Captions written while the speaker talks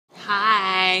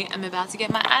I'm about to get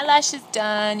my eyelashes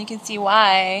done. You can see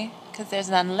why, because there's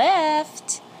none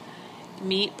left.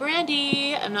 Meet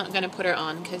Brandy. I'm not going to put her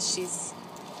on because she's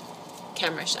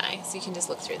camera shy, so you can just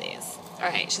look through these.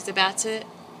 Alright, she's about to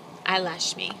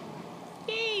eyelash me.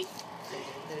 Yay!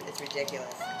 It's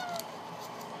ridiculous.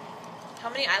 How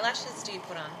many eyelashes do you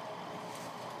put on?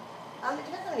 It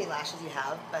depends on how many lashes you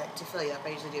have, but to fill you up, I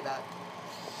usually do about,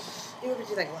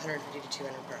 like 150 to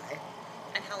 200 per eye.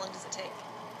 And how long does it take?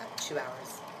 About 2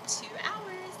 hours. 2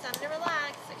 hours. Time to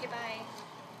relax. Okay, bye.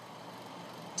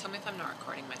 Tell me if I'm not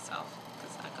recording myself,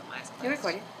 because I've got my eyes closed. You're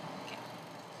recording. Okay.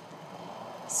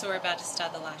 So we're about to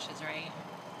start the lashes, right?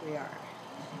 We are.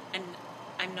 And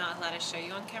I'm not allowed to show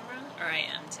you on camera, or I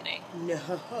am today? No.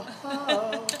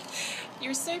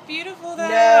 You're so beautiful, though.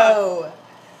 No.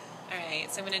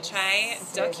 Alright, so I'm going to try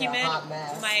document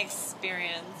my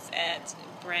experience at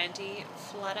Brandy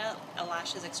Flutter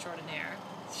Eyelashes Extraordinaire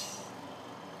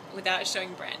without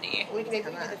showing Brandy. We can make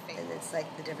it and it's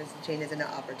like the difference between is it an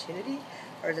opportunity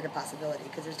or is it a possibility?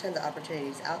 Because there's tons of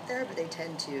opportunities out there, but they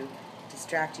tend to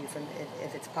distract you from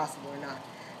if it's possible or not.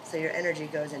 So your energy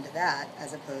goes into that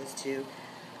as opposed to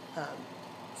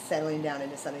settling down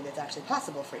into something that's actually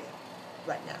possible for you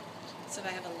right now. So if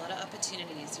I have a lot of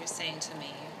opportunities, you're saying to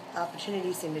me,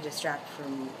 opportunities seem to distract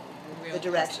from real the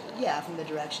direction. Positive. Yeah, from the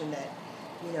direction that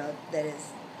that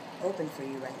is open for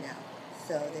you right now.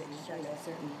 So that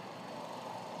certain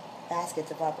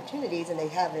baskets of opportunities, and they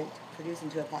haven't produced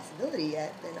into a possibility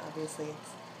yet. Then obviously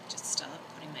it's just stop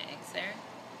putting my eggs there.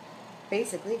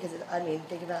 Basically, because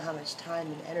think about how much time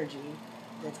and energy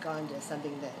that's gone to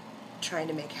something that trying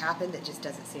to make happen that just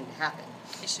doesn't seem to happen.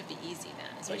 It should be easy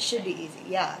then. It should be easy,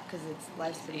 yeah, because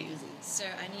life's pretty easy. So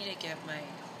I need to get my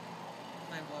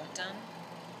work done.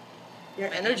 Your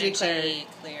my energy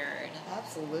cleared.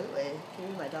 Absolutely.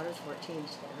 My daughter's 14,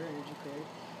 she's got her energy cleared.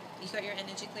 You got your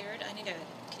energy cleared?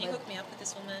 Can you hook me up with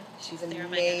this woman? She's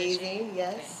amazing,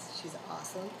 yes. Okay. She's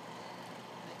awesome.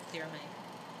 Clear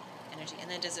my energy.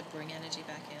 And then does it bring energy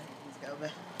back in? Let's go.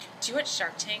 Do you watch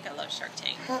Shark Tank? I love Shark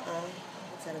Tank.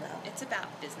 What's that about? It's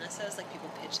about businesses, like people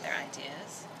pitch their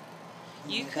ideas.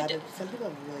 Some people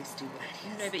have really stupid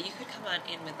ideas. No, but you could come on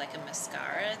in with like a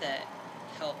mascara that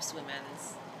helps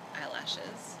women's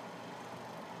eyelashes.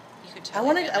 You could.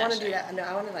 Totally I want to do that. No,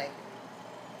 I want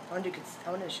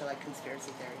to show like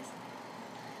conspiracy theories.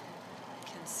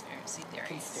 Conspiracy theories.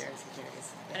 Conspiracy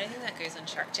theories. Yeah. I don't think that goes on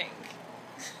Shark Tank.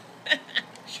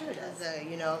 Sure it does.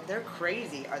 They're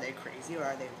crazy. Are they crazy or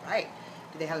are they right?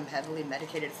 Do they have them heavily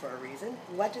medicated for a reason?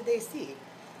 What did they see?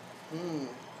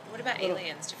 What about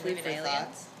aliens? Do you believe in aliens?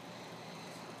 Thoughts.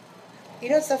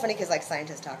 It's so funny because like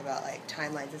scientists talk about like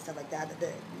timelines and stuff like that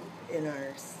in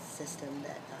our system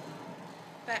that.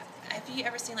 But have you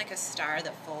ever seen like a star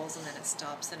that falls and then it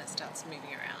stops and it starts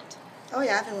moving around? Oh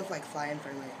yeah, I've been with like fly in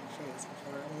front of my face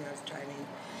before when I was driving.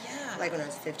 Yeah. Like when I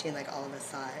was 15, like all of us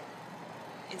saw it.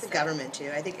 It's the government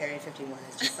too. I think Area 51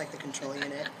 is just like the control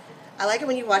unit. I like it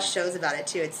when you watch shows about it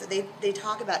too. They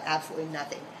talk about absolutely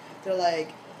nothing. They're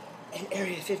like, in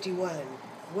Area 51,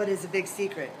 what is the big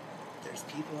secret? There's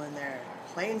people in there.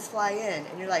 Planes fly in,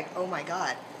 and you're like, oh my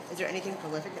god, is there anything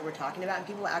prolific that we're talking about? And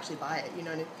people actually buy it. You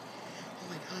know what I mean? Oh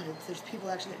my god, there's people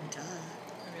actually duh.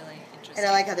 Really interesting. And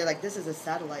I like how they're like, this is a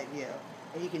satellite view,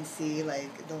 and you can see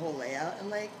like the whole layout. I'm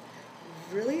like,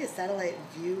 really, a satellite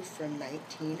view from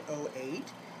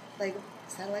 1908? Like,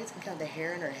 satellites can count the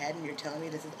hair in her head, and you're telling me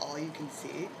this is all you can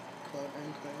see? Quote,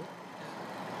 unquote.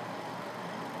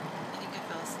 I think I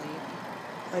fell asleep.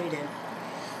 Oh, you did?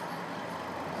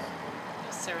 It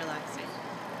was so relaxing.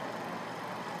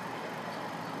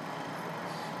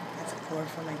 That's a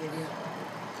chloroform I give you.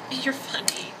 You're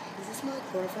funny. Does this smell like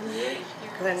chloroform to you?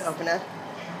 Go ahead and open it.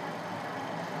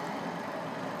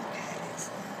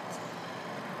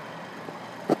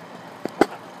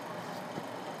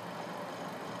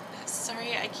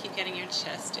 Sorry, I keep getting your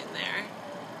chest in there.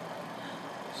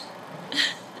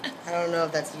 I don't know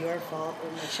if that's your fault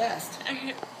or my chest.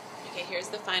 Okay, here's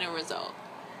the final result.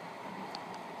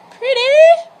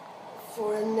 Pretty!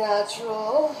 For a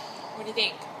natural. What do you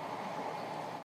think?